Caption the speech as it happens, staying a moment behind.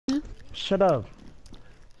shut up.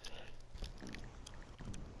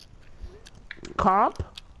 Comp?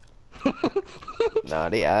 Nah,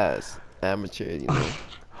 they ass. Amateur, you know.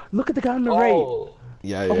 Look at the guy on the right.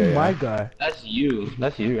 Yeah, Oh yeah. my god. That's you.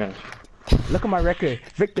 That's you, guys. Look at my record.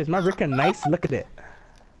 Victor, is my record nice? Look at it.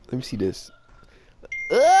 Let me see this.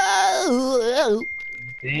 Damn,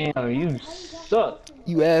 you suck.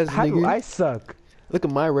 You ass How nigga. do I suck? Look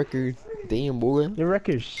at my record. Damn, boy. Your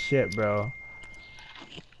record's shit, bro.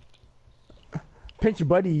 Pinch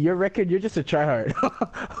buddy, your record, you're just a tryhard.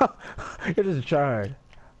 You're just a tryhard.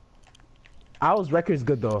 Owl's record's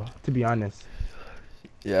good though, to be honest.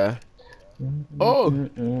 Yeah. Oh!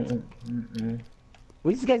 What are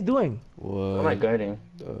these guys doing? What? What am I guarding?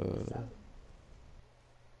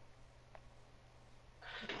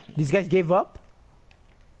 These guys gave up?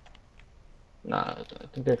 Nah, I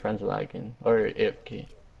think their friends are lagging. Or AFK.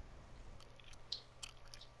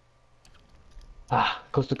 Ah,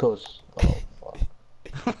 coast to coast. Oh, fuck.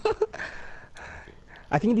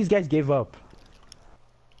 I think these guys gave up.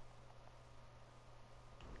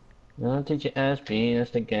 Don't teach your ass being,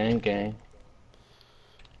 that's the gang gang.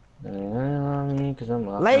 Cause I'm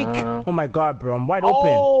Like, oh my god, bro, I'm wide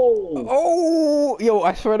open. Oh! Oh! Yo,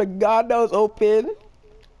 I swear to God that was open.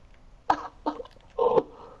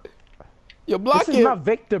 Yo, block This it. is not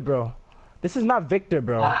Victor, bro. This is not Victor,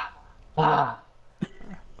 bro. Fuck.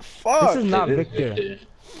 This is not Victor.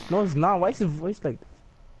 No, it's not. Why is his voice like?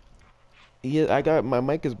 Yeah, I got my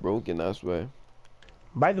mic is broken. I swear.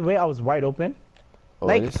 By the way, I was wide open. Oh,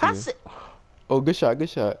 I Like, didn't see pass you. it. Oh, good shot, good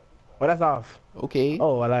shot. Oh, that's off. Okay.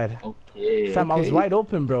 Oh, I lied. Okay. Fam, I was okay. wide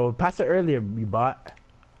open, bro. Pass it earlier, you bot.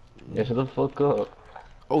 Yeah, shut the fuck up.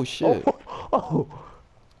 Oh shit. Oh.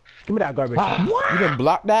 Give me that garbage. You didn't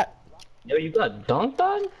block that? Yo, you got dunked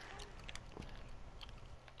on?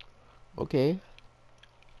 Okay.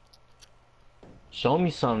 Show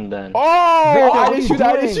me some then. Oh! Victor, I what are didn't you shoot that.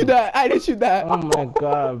 I didn't doing? shoot that. I didn't shoot that. Oh my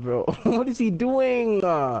god, bro. What is he doing?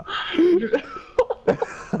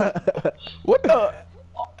 What the?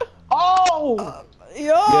 Oh! Yo!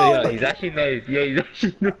 Yeah, he's actually nice. Yeah, he's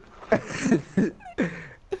actually nice.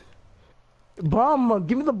 Bum,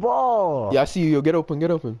 give me the ball. Yeah, I see you. Yo, get open.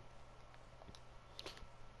 Get open.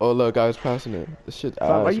 Oh look, I was passing it. This shit.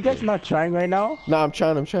 Fam, are you guys not trying right now? Nah, I'm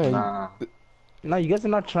trying. I'm trying. Nah. No, you guys are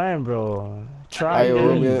not trying, bro. Try.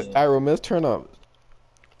 Alright, let's turn up.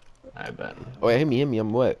 I bet. Oh, yeah, hit me.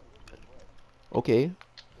 I'm wet. Okay.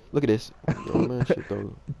 Look at this. Yo, man, shit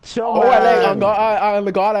though. Show Oh, I lagged. On man.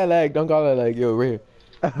 God, I lagged. On God, I lagged. Yo, right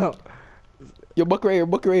here. Yo, buck right here.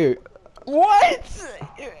 Buck right here. What?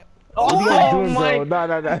 What are you guys doing, my- bro?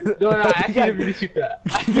 No. No, I actually didn't really shoot that.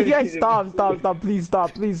 You guys stop. Please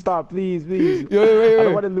stop. Please. Yo, wait. I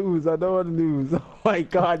don't want to lose. Oh my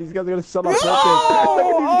god, these guys are gonna shut up.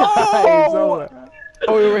 Oh,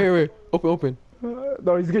 oh, wait. Open.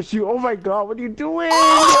 No, he's gonna shoot. Oh my god, what are you doing?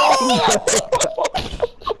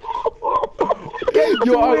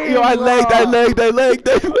 Yo, I lagged.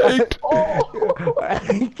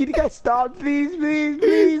 Can you guys stop,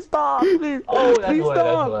 please stop, please. Oh, that's Please what,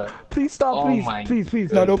 stop. that's what. Please stop, Oh please. my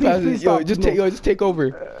Please. No, don't Please, pass please it. Yo, stop. just take over.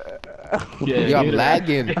 Yeah, Yo, I'm you're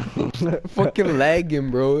lagging. Fucking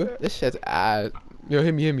lagging, bro. This shit's ass. Yo,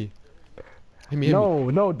 hit me.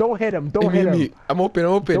 No, don't hit him. Don't Hit hit me. him. I'm open.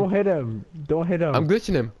 Don't hit him. I'm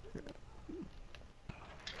glitching him.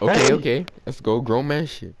 Okay. Let's go. Grown man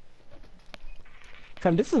shit.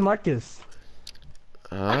 Fam, this is Marcus.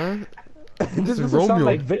 This This is doesn't sound Romeo.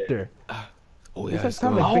 like Victor. Oh This yeah, doesn't let's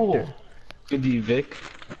sound go. like Victor. Good D, Vic.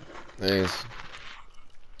 Nice.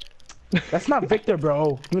 That's not Victor,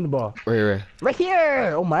 bro. Give me the ball. Right. Right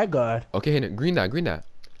here. Oh my god. Okay, hit it. Green dot.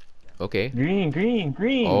 Okay.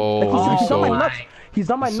 Green. Oh, He's on my so- nuts. He's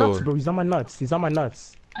on my So- nuts, bro. He's on my nuts.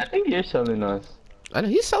 I think you're selling us. I know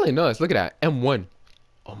he's selling us. Look at that. M1.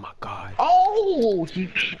 Oh my god. Oh!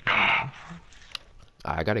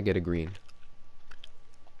 I gotta get a green.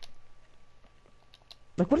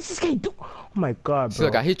 Like, what does this guy do? Oh my god, See, bro.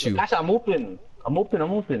 look, I hit you. Gosh, I'm open. Like, what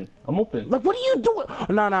are you doing?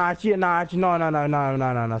 No, actually, no.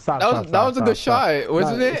 Stop. That was a good shot,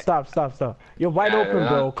 wasn't it? Stop. You're wide open,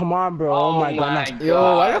 bro. Come on, bro. Oh my god. No.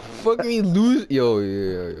 Yo, why the fuck are we lose? Yo.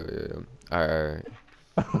 Alright.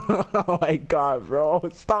 Oh my god, bro.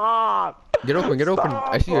 Stop. Get open.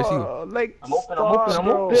 I see you. Like, I'm open, stop,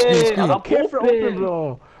 bro. Screen. I don't care for open,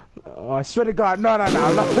 bro. Oh, I swear to God. No. Yo, I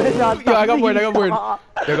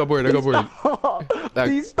got bored. Like,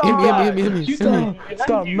 Please stop. Hit me.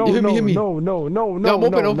 Stop. No. Hit me. No. I'm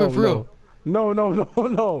open for real. No.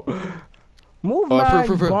 Move, Oh, man,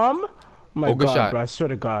 for real. bum. My Oh, good God, shot. bro. I swear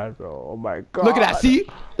to God, bro. Oh my God. Look at that. See?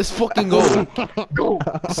 Let's fucking go. Go.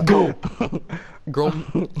 Let's go. Girl.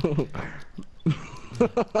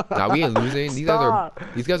 Nah, we ain't losing. Stop.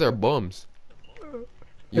 These guys are bums.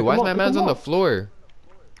 Yo, Pick why him is up, my pick man's him on the up. floor?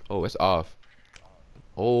 Oh, it's off.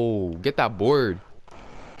 Oh, get that board.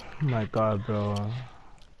 Oh my God, bro.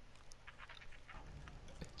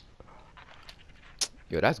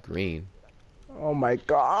 Yo, that's green. Oh my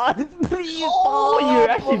God. Please Oh, stop. you're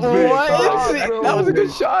actually bro. good. What? Stop, That was a bro.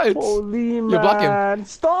 good shot. Holy Yo, block him. man.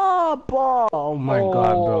 Stop. Oh my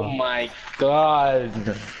God, Oh bro. my God.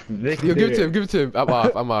 Yo, give it to Victor. him. Give it to him. I'm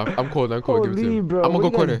off. I'm off. I'm cold. I'm cold. Give it to Holy, him. bro. I'm gonna What go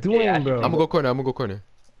you guys corner. doing, Yeah, bro? I'm gonna go corner. I'm gonna go corner.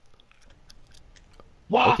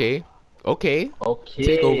 What? Okay. Okay. Okay.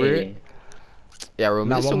 Take over it. Yeah, Rome.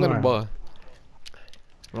 Nah, Just one swing on the more. ball.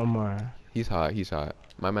 One more. He's hot. He's hot.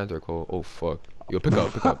 My man's are cold. Oh fuck. Yo, pick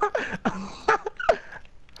up. Pick up.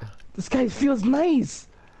 This guy feels nice.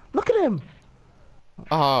 Look at him.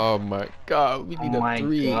 Oh my God. We Oh need a my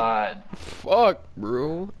 3. God. Fuck,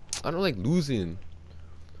 bro. I don't like losing.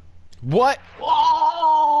 What?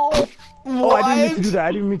 Oh. Oh, I didn't mean to do that.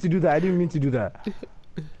 I didn't mean to do that. I didn't mean to do that.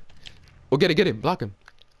 Oh, get it. Get it. Block him.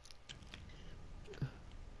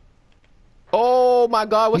 Oh my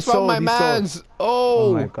God. What's He wrong with my sold, he sold. man's? Oh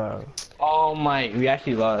Oh. my God. Oh my. We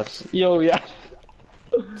actually lost. Yo, yeah.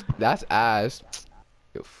 That's ass.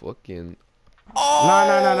 Yo, fucking. No,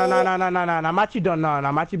 no, no, no, no, no, no, no, no. I'm actually done. No,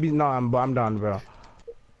 I'm actually no. I'm done, bro.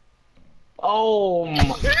 Oh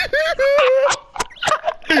my.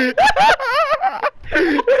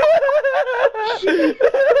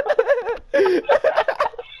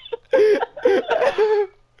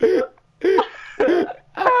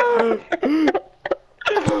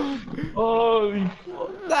 Oh.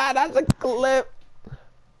 Nah, that's a clip.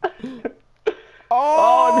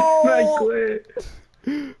 Oh, this Oh. quit.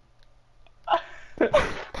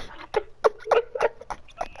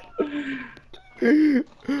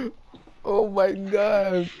 Oh my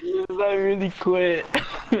God. I really quit.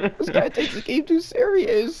 This guy takes the game too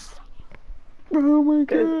serious. Oh my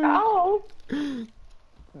God. Ow.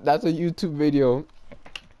 That's a YouTube video.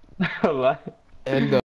 What? And